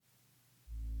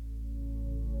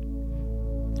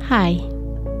Hi,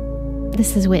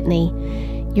 this is Whitney.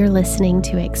 You're listening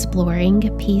to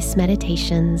Exploring Peace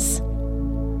Meditations.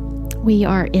 We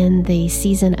are in the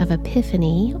season of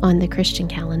Epiphany on the Christian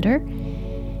calendar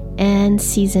and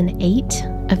season 8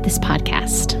 of this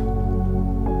podcast.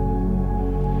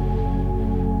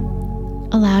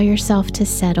 Allow yourself to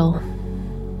settle.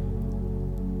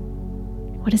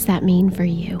 What does that mean for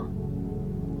you?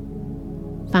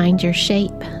 Find your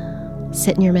shape,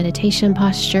 sit in your meditation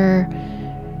posture,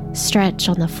 stretch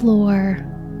on the floor.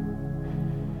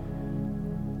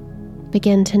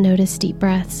 Begin to notice deep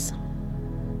breaths.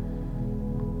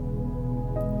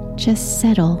 Just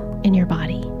settle in your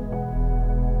body.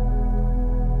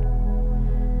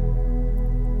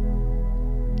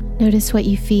 Notice what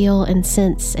you feel and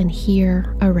sense and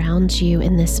hear around you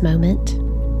in this moment.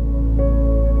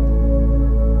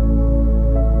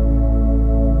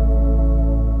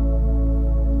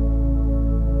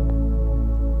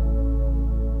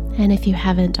 And if you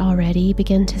haven't already,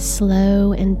 begin to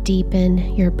slow and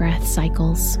deepen your breath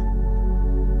cycles.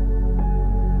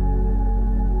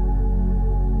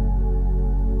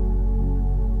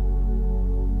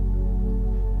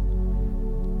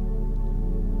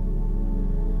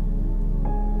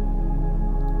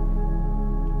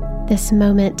 This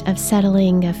moment of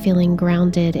settling, of feeling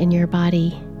grounded in your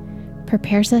body,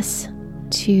 prepares us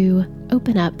to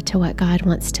open up to what God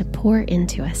wants to pour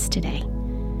into us today.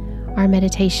 Our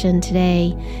meditation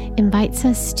today invites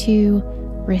us to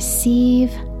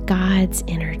receive God's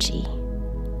energy.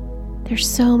 There's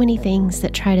so many things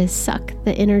that try to suck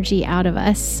the energy out of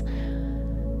us.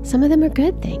 Some of them are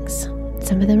good things.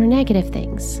 Some of them are negative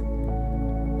things.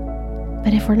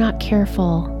 But if we're not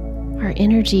careful, our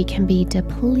energy can be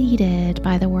depleted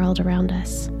by the world around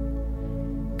us.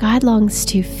 God longs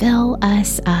to fill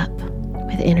us up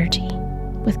with energy,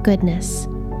 with goodness.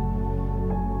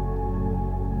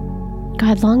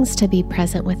 God longs to be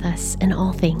present with us in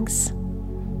all things.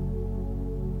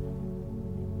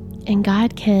 And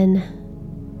God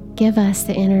can give us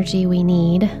the energy we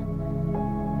need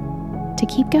to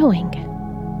keep going.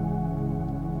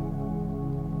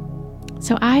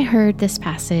 So I heard this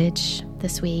passage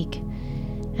this week,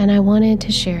 and I wanted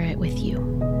to share it with you.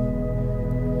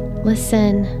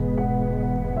 Listen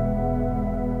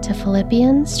to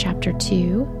Philippians chapter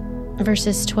 2,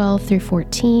 verses 12 through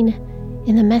 14,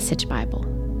 in the Message Bible.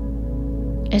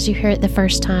 As you hear it the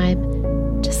first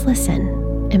time, just listen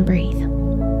and breathe.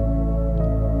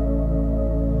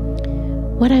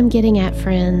 What I'm getting at,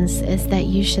 friends, is that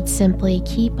you should simply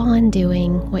keep on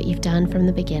doing what you've done from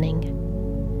the beginning.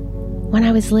 When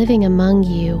I was living among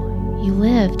you, you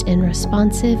lived in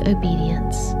responsive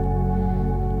obedience.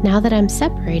 Now that I'm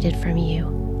separated from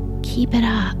you, keep it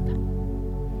up.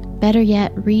 Better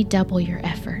yet, redouble your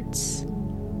efforts.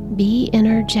 Be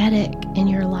energetic in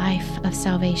your life of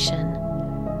salvation,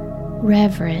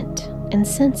 reverent and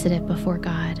sensitive before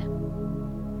God.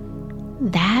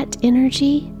 That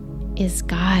energy is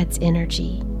God's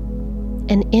energy,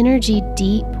 an energy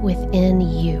deep within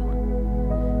you.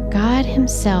 God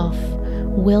Himself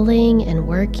willing and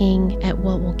working at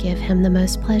what will give Him the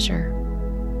most pleasure.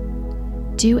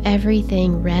 Do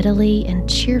everything readily and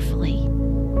cheerfully,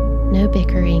 no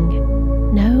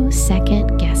bickering, no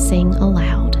second guessing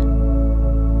allowed.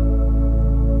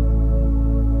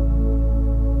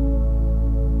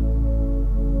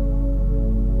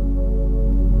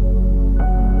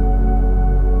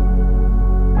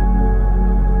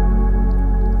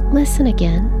 Listen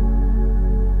again.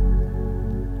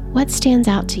 What stands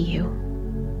out to you?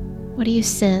 What do you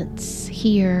sense,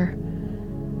 hear?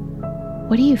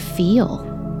 What do you feel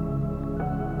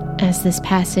as this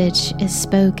passage is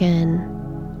spoken?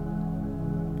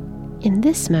 In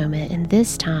this moment, in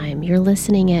this time, you're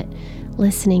listening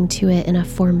to it in a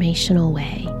formational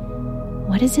way.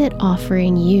 What is it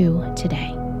offering you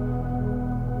today?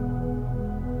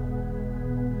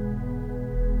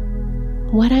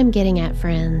 What I'm getting at,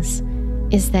 friends,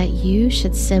 is that you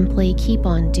should simply keep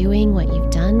on doing what you've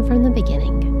done from the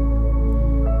beginning.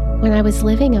 When I was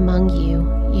living among you,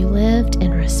 you lived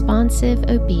in responsive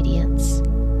obedience.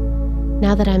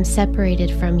 Now that I'm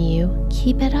separated from you,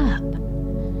 keep it up.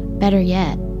 Better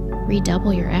yet,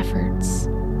 redouble your efforts.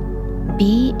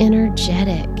 Be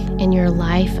energetic in your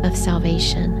life of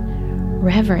salvation,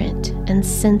 reverent and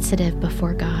sensitive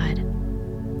before God.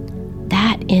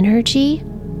 That energy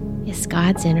is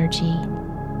God's energy,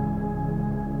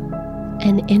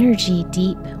 an energy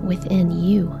deep within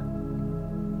you.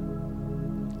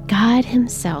 God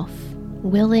Himself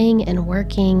willing and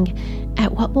working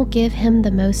at what will give Him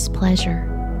the most pleasure.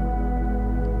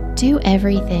 Do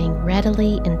everything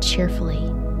readily and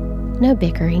cheerfully, no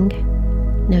bickering,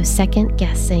 no second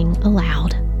guessing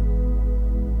allowed.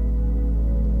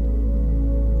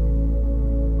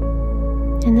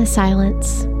 In the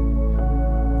silence,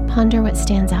 ponder what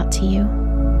stands out to you.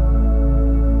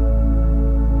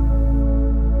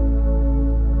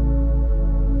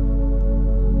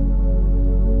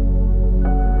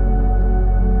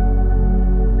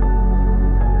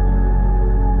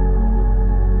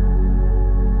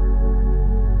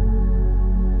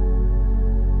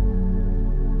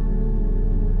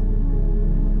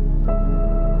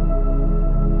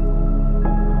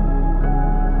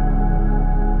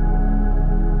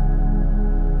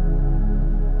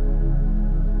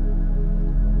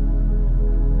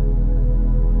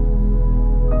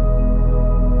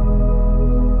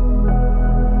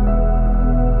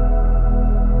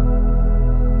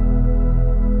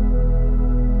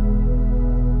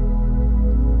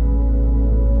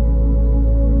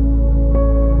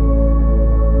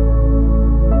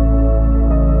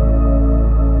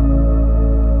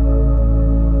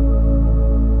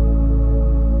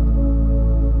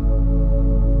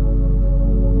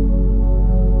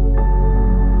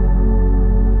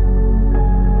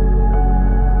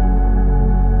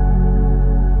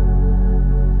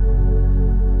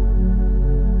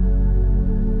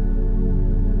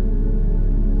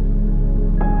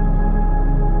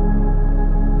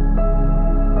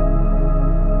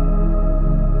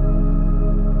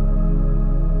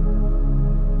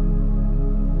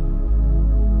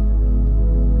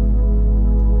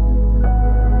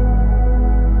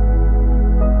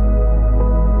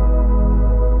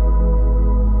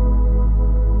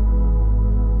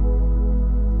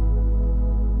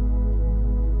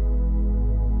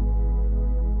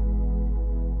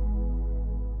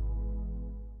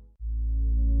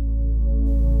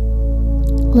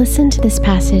 Listen to this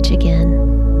passage again.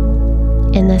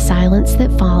 In the silence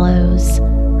that follows,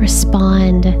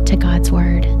 respond to God's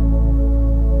word.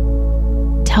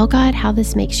 Tell God how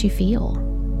this makes you feel,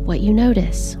 what you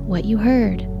notice, what you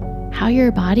heard, how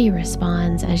your body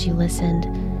responds as you listened.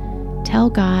 Tell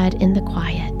God in the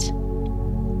quiet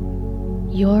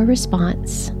your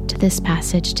response to this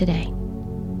passage today.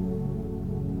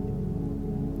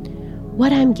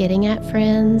 What I'm getting at,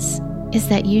 friends, is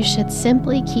that you should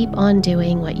simply keep on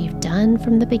doing what you've done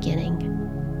from the beginning.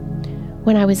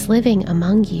 When I was living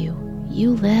among you,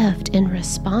 you lived in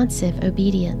responsive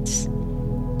obedience.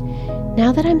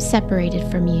 Now that I'm separated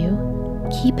from you,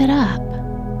 keep it up.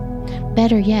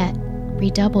 Better yet,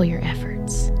 redouble your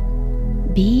efforts.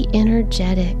 Be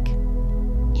energetic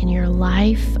in your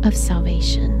life of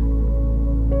salvation,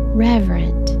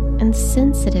 reverent and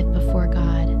sensitive before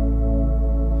God.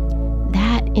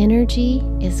 That energy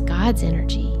is God's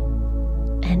energy,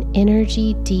 an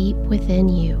energy deep within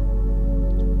you.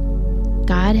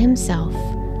 God Himself,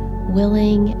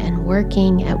 willing and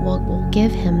working at what will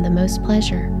give Him the most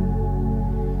pleasure.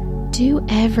 Do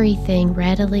everything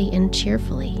readily and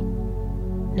cheerfully.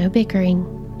 No bickering,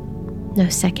 no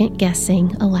second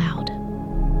guessing allowed.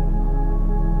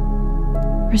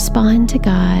 Respond to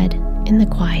God in the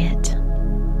quiet.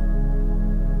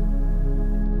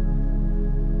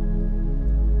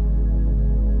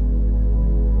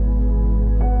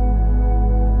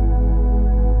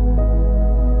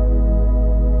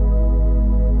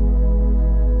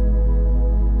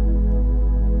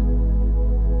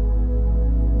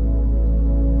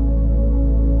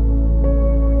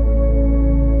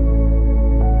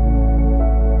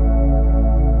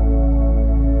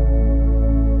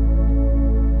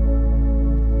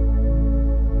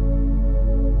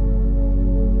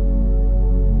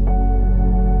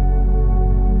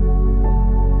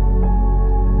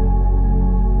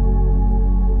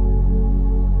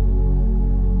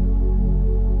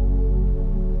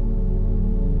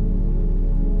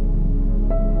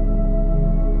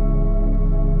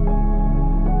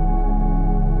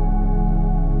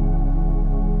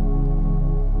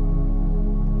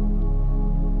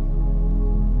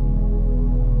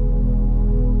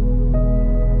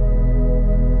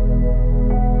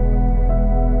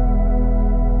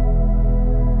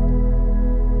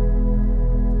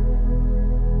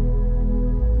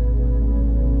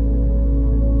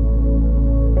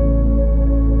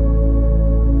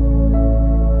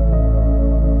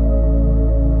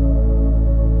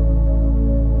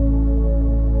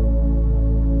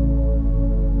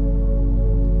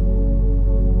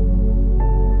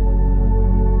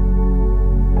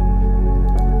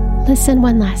 Listen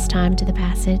one last time to the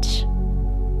passage,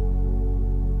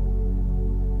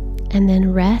 and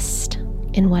then rest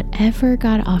in whatever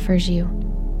God offers you.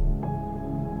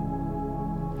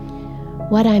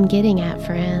 What I'm getting at,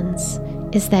 friends,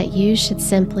 is that you should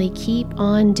simply keep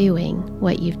on doing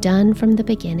what you've done from the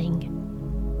beginning.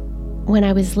 When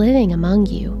I was living among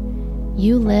you,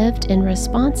 you lived in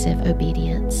responsive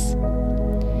obedience.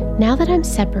 Now that I'm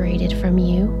separated from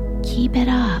you, keep it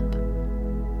up.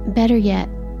 Better yet,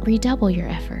 redouble your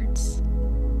efforts.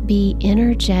 Be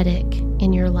energetic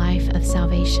in your life of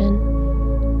salvation,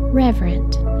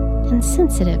 reverent and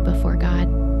sensitive before God.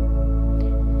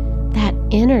 That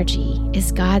energy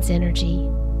is God's energy,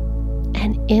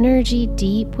 an energy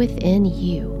deep within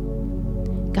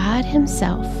you. God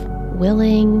Himself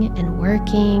willing and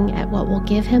working at what will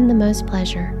give Him the most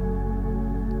pleasure.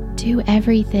 Do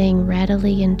everything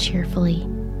readily and cheerfully.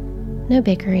 No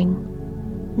bickering,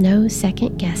 no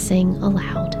second guessing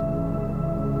allowed.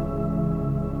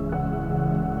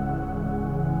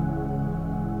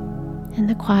 In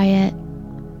the quiet,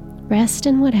 rest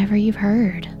in whatever you've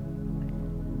heard.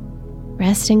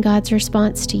 Rest in God's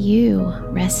response to you.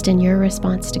 Rest in your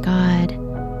response to God.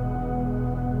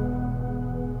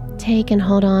 Take and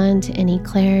hold on to any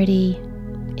clarity,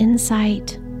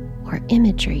 insight, or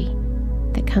imagery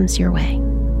that comes your way.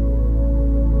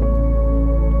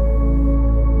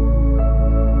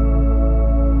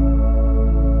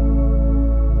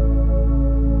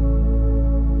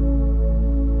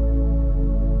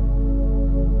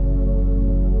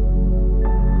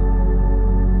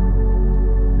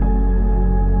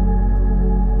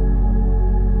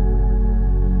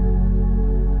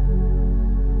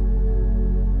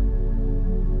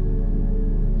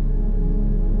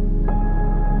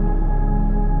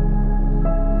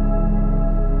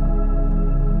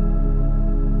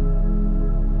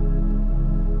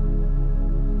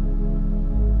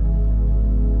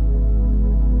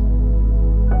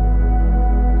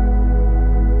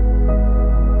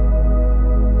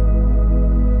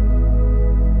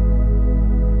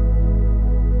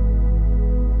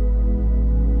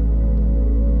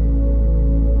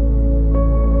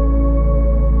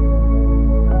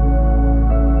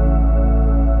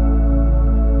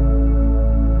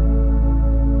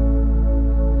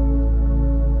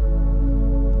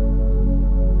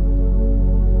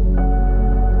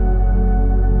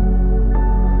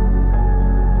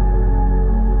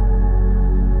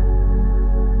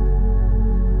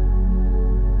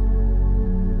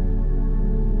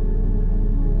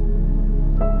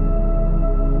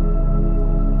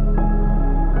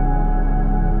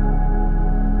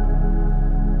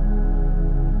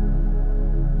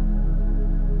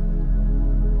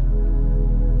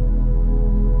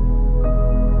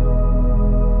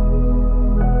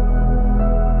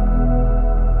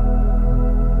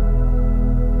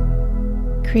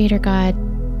 Creator God,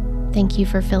 thank you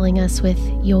for filling us with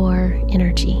your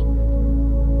energy.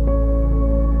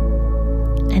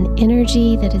 An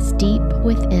energy that is deep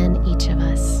within each of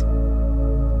us.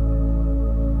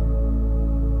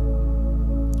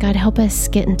 God, help us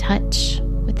get in touch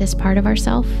with this part of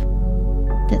ourself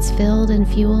that's filled and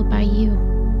fueled by you.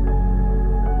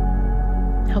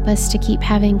 Help us to keep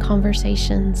having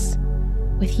conversations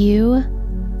with you,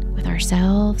 with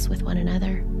ourselves, with one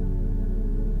another,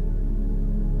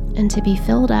 and to be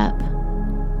filled up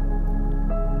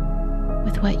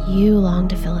with what you long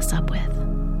to fill us up with.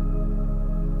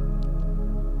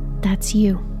 That's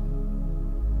you.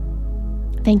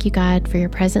 Thank you, God, for your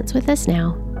presence with us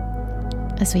now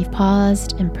as we've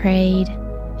paused and prayed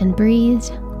and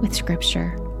breathed with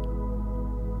Scripture.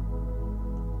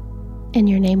 In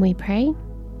your name we pray.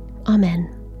 Amen.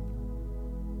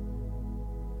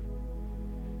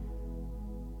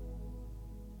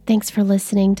 Thanks for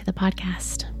listening to the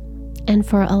podcast and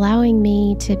for allowing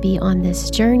me to be on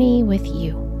this journey with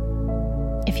you.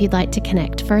 If you'd like to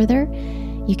connect further,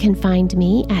 you can find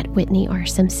me at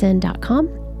whitneyrsimpson.com.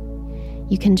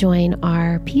 You can join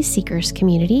our Peace Seekers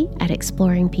community at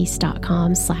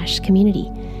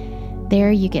exploringpeace.com/community.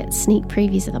 There you get sneak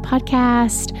previews of the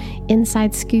podcast,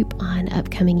 inside scoop on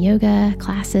upcoming yoga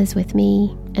classes with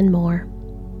me, and more.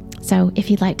 So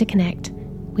if you'd like to connect,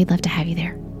 we'd love to have you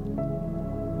there.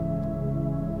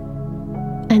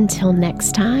 Until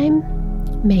next time,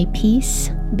 may peace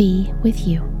be with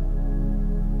you.